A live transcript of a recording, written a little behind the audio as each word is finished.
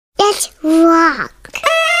Let's rock!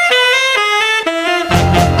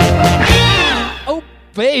 Oh,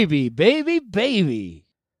 baby, baby, baby.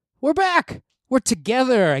 We're back. We're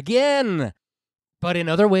together again. But in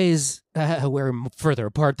other ways, we're further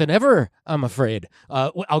apart than ever, I'm afraid.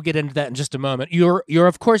 I'll get into that in just a moment. You're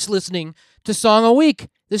of course, listening to Song a Week.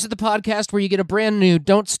 This is the podcast where you get a brand new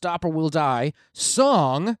Don't Stop or We'll Die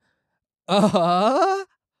song a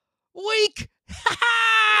week.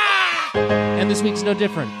 And this week's no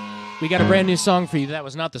different. We got a brand new song for you. That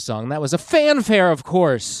was not the song. That was a fanfare, of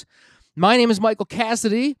course. My name is Michael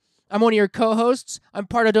Cassidy. I'm one of your co-hosts. I'm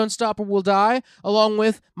part of Don't Stop or We'll Die, along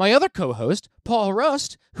with my other co-host, Paul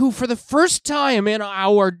Rust, who for the first time in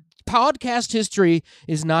our podcast history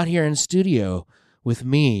is not here in studio with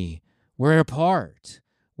me. We're apart.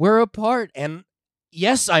 And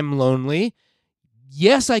yes, I'm lonely.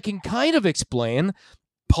 Yes, I can kind of explain.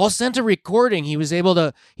 Paul sent a recording. He was able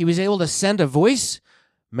to send a voice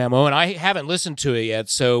memo, and I haven't listened to it yet,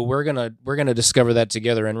 so we're gonna discover that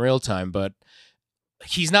together in real time. But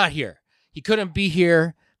he's not here. He couldn't be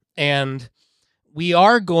here, and we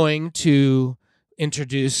are going to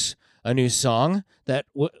introduce a new song that,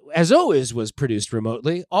 as always, was produced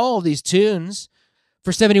remotely. All of these tunes,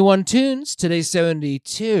 for 71 tunes, today's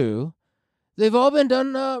 72, they've all been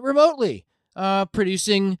done remotely,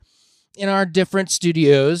 producing in our different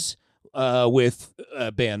studios with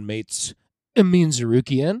bandmates Amin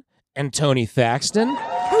Zarukian and Tony Thaxton.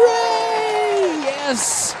 Hooray!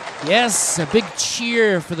 Yes, a big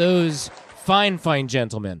cheer for those fine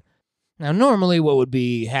gentlemen. Now, normally what would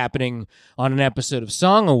be happening on an episode of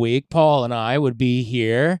Song a Week, Paul and I would be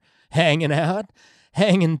here hanging out,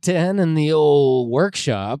 hanging 10 in the old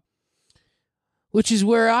workshop, which is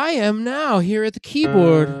where I am now, here at the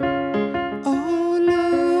keyboard. All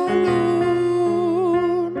alone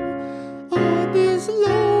on this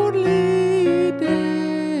lonely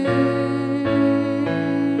day.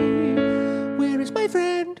 Where is my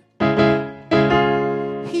friend?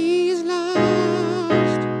 He's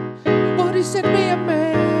lost. But he sent me a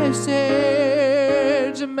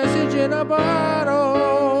message in a bottle.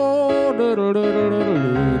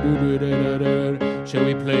 Shall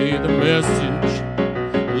we play the message?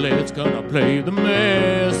 Let's gonna play the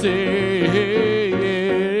message.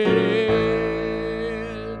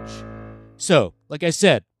 So, like I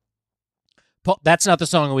said, Paul, that's not the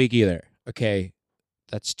song of the week either. Okay,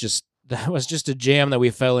 that was just a jam that we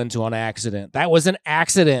fell into on accident. That was an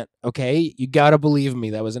accident. Okay, you gotta believe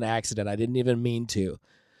me. That was an accident. I didn't even mean to.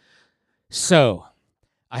 So,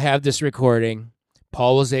 I have this recording.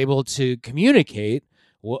 Paul was able to communicate.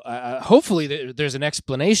 Hopefully, there's an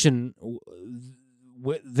explanation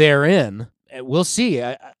therein. We'll see.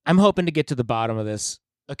 I'm hoping to get to the bottom of this.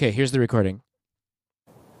 Okay, here's the recording.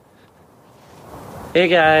 Hey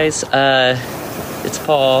guys, it's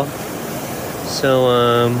Paul. So,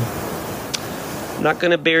 I'm not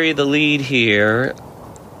gonna bury the lead here.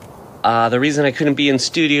 The reason I couldn't be in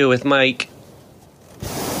studio with Mike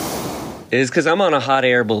is because I'm on a hot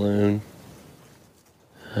air balloon.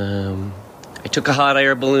 I took a hot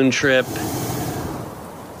air balloon trip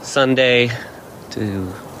Sunday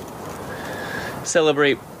to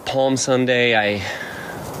celebrate Palm Sunday.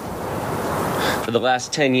 For the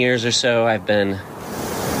last 10 years or so, I've been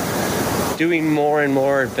doing more and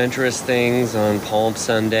more adventurous things on Palm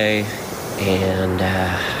Sunday, and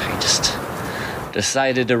I just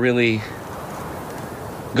decided to really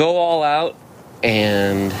go all out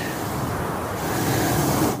and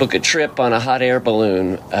book a trip on a hot air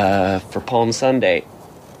balloon for Palm Sunday.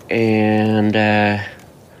 And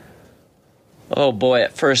oh boy,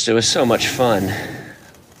 at first it was so much fun.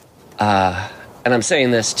 And I'm saying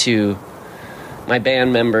this to my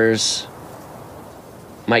band members,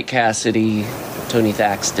 Mike Cassidy, Tony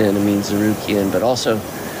Thaxton, Amin Zarukian, but also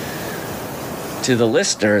to the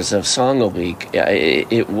listeners of Song a Week.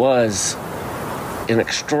 It was an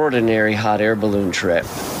extraordinary hot air balloon trip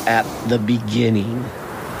at the beginning.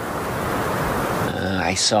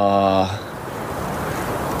 I saw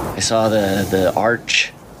the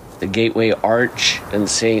arch, the Gateway Arch in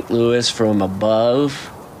St. Louis from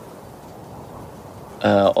above,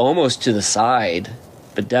 almost to the side,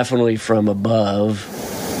 but definitely from above.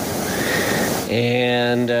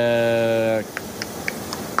 And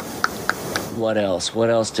what else? What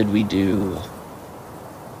else did we do?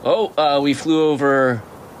 We flew over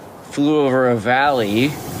a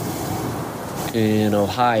valley in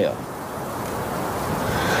Ohio.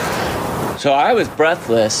 So I was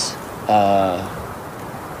breathless,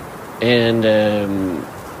 and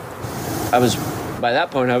by that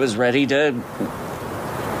point I was ready to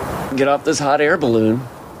get off this hot air balloon.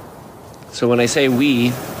 So when I say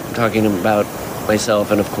we, I'm talking about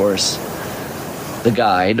myself, and of course, the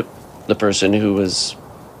guide, the person who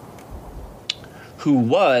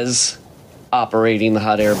was operating the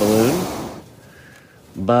hot air balloon.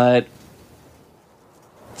 But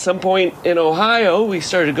at some point in Ohio, we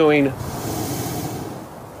started going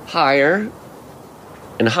higher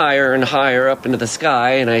and higher and higher up into the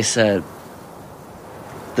sky, and I said,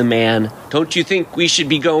 the man, don't you think we should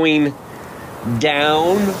be going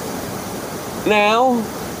down now?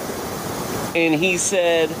 And he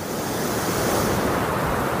said,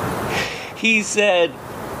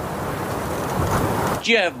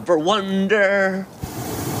 do you ever wonder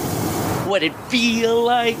what it'd feel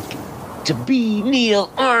like to be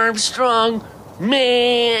Neil Armstrong,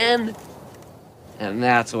 man? And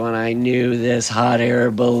that's when I knew this hot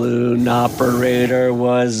air balloon operator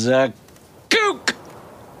was a kook.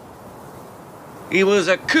 He was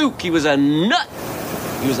a kook. He was a nut.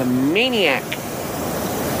 He was a maniac.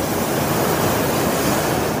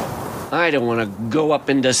 I don't want to go up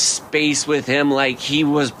into space with him like he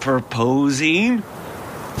was proposing.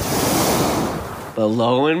 But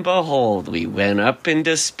lo and behold, we went up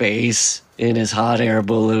into space in his hot air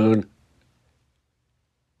balloon.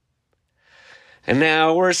 And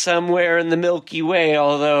now we're somewhere in the Milky Way,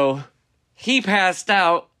 although he passed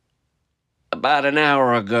out about an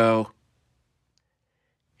hour ago.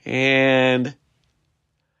 And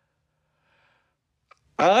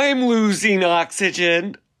I'm losing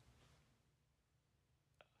oxygen.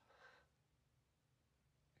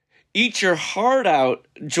 Eat your heart out,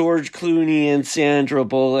 George Clooney and Sandra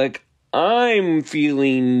Bullock. I'm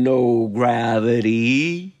feeling no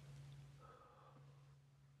gravity.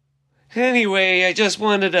 Anyway, I just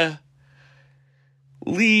wanted to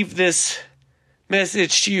leave this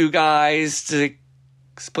message to you guys to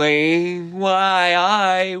explain why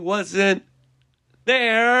I wasn't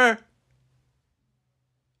there.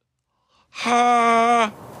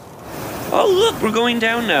 Ha! Oh, look, we're going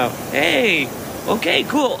down now. Hey! Okay,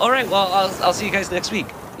 cool. All right, well, I'll see you guys next week.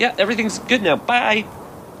 Yeah, everything's good now. Bye.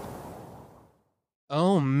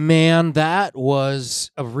 Oh, man, that was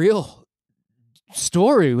a real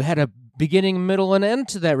story. We had a beginning, middle, and end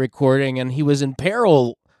to that recording, and he was in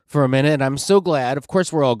peril for a minute, and I'm so glad. Of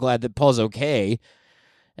course, we're all glad that Paul's okay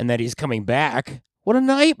and that he's coming back. What a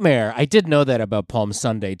nightmare. I did know that about Palm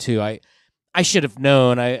Sunday, too. I should have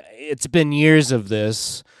known. It's been years of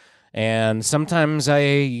this. And sometimes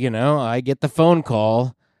I get the phone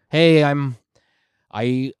call. Hey,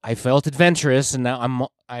 I felt adventurous, and now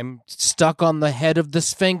I'm stuck on the head of the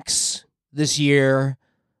Sphinx this year,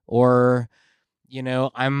 or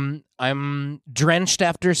I'm drenched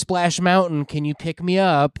after Splash Mountain. Can you pick me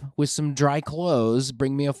up with some dry clothes?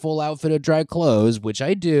 Bring me a full outfit of dry clothes, which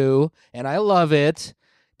I do, and I love it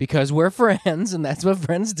because we're friends, and that's what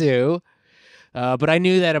friends do. But I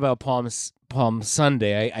knew that about Palm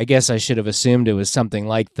Sunday. I guess I should have assumed it was something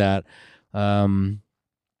like that. And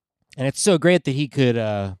it's so great that he could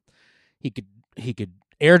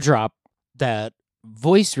airdrop that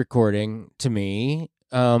voice recording to me,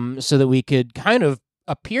 so that we could kind of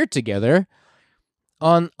appear together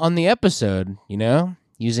on the episode,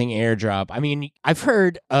 using airdrop. I mean, I've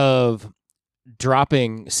heard of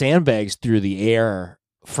dropping sandbags through the air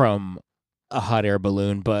from a hot air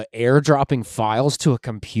balloon, but airdropping files to a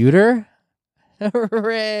computer?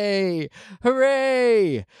 Hooray!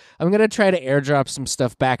 Hooray! I'm going to try to airdrop some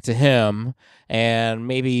stuff back to him, and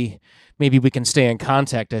maybe we can stay in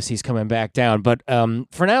contact as he's coming back down. But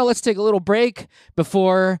for now, let's take a little break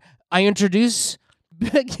before I introduce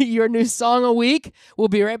your new song a week. We'll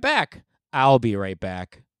be right back. I'll be right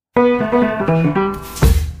back.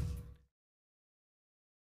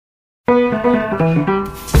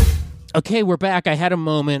 Okay, we're back. I had a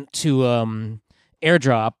moment to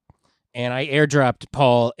airdrop, and I airdropped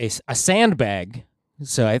Paul a sandbag,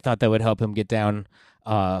 so I thought that would help him get down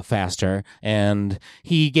faster. And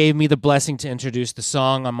he gave me the blessing to introduce the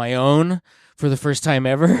song on my own for the first time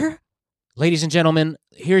ever. Ladies and gentlemen,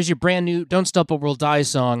 here's your brand new Don't Stop or We'll Die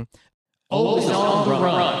song, Always on the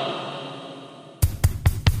Run.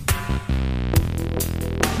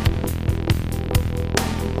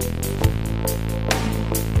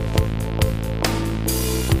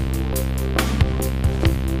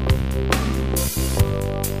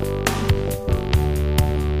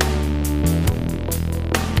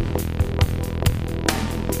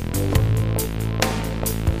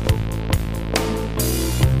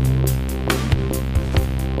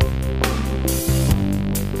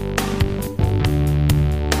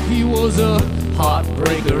 Was a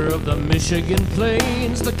heartbreaker of the Michigan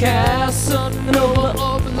plains, the Casanova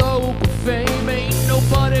of local fame. Ain't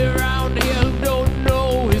nobody around here who don't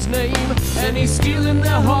know his name. And and he's stealing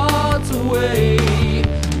their hearts away.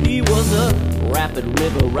 He was a rapid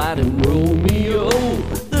river riding Romeo,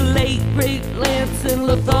 the late great Lance and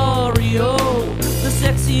Lothario, the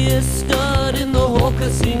sexiest stud in the whole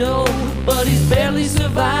casino, but he's barely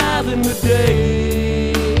surviving the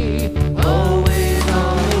day. Always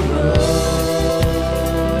on the road,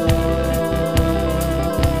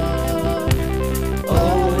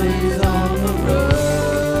 always on the road,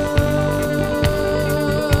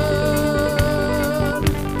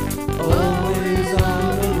 always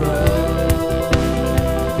on the road,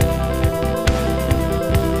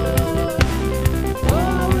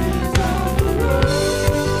 always on the road.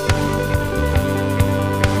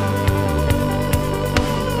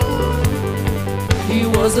 He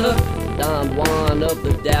was a Don Juan of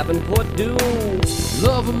the Davenport Doom.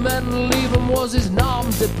 Love him and leave him was his nom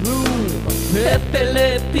de plume. Pepe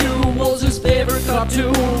Le Pew was his favorite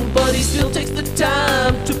cartoon, but he still takes the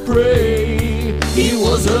time to pray. He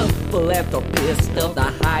was a philanthropist of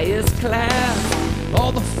the highest class.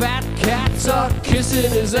 All the fat cats are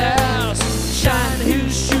kissing his ass. Shine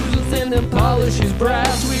his shoes and then polish his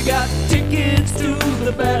brass. We got tickets to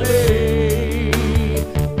the ballet.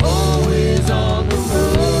 Always on the road.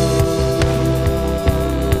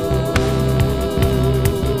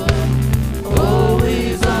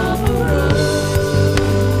 Always on the road.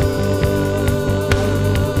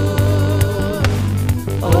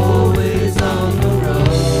 Always on the road.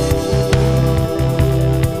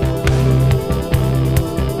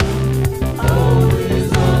 Always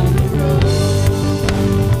on the road.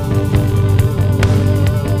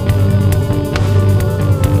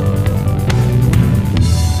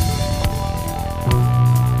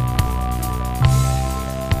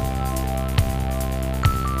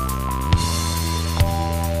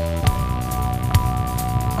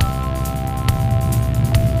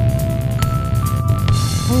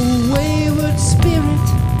 A wayward spirit,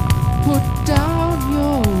 put down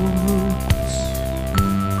your roots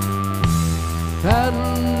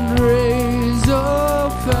and raise a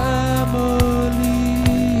family.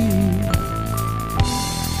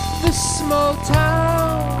 This small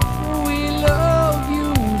town, we love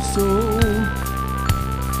you so.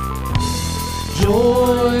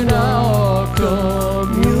 Join our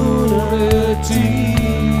community.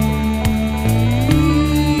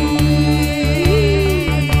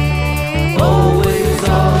 Always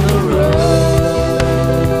on the road.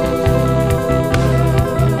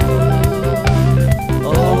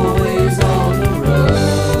 Always on the road.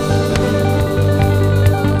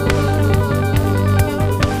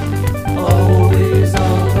 Always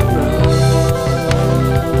on the road.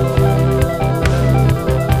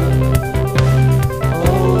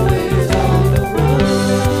 Always on the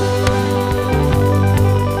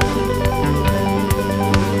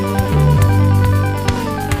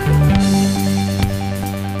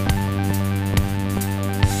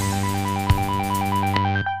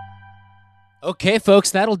Okay, folks,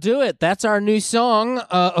 that'll do it. That's our new song.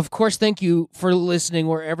 Of course, thank you for listening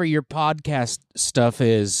wherever your podcast stuff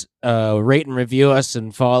is. Rate and review us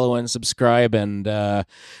and follow and subscribe. And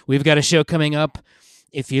we've got a show coming up.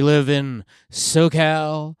 If you live in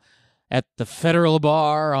SoCal, at the Federal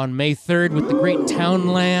Bar on May 3rd with the Great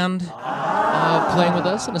Townland playing with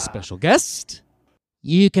us and a special guest.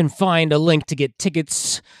 You can find a link to get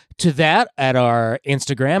tickets to that at our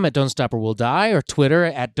Instagram at Don't Stop or We'll Die, or Twitter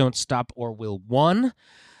at Don't Stop or We'll One,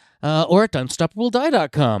 or at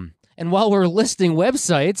Don'tStopOrWe'llDie.com. And while we're listing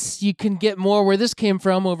websites, you can get more where this came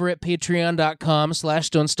from over at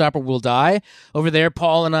patreon.com/Don't Stop or We'll Die. Over there,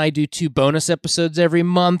 Paul and I do 2 bonus episodes every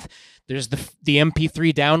month. There's the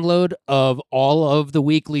MP3 download of all of the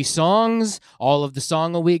weekly songs, all of the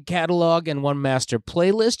Song a Week catalog, and 1 master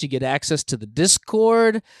playlist. You get access to the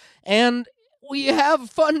Discord, and we have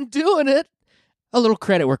fun doing it. A little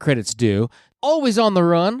credit where credit's due. Always on the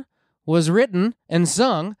Run was written and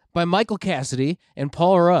sung by Michael Cassidy and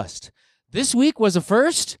Paul Rust. This week was a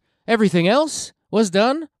first. Everything else was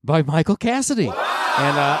done by Michael Cassidy.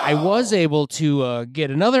 And I was able to get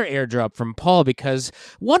another airdrop from Paul because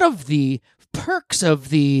one of the perks of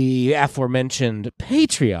the aforementioned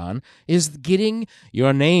Patreon is getting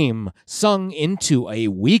your name sung into a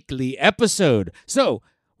weekly episode. So,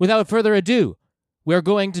 without further ado, we're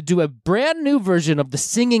going to do a brand new version of the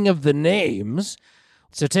Singing of the Names.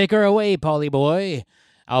 So take her away, Paulie boy.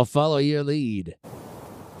 I'll follow your lead.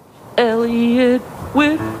 Elliot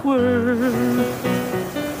Whitworth.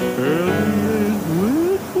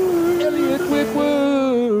 Elliot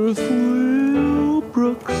Whitworth. Will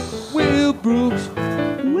Brooks. Will Brooks.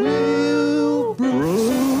 Will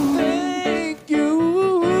Brooks. Thank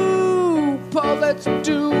you. Paul, let's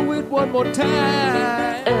do it one more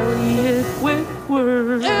time. Elliot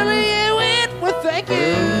Whitworth. Elliot Whitworth, thank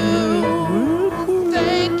you.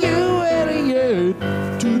 Thank you, Elliot.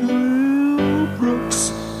 To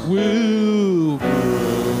Brooks. Will Brooks.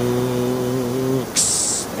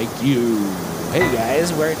 Thank you. Hey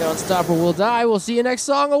guys, we're Don't Stop or We'll Die. We'll see you next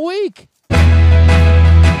song a week.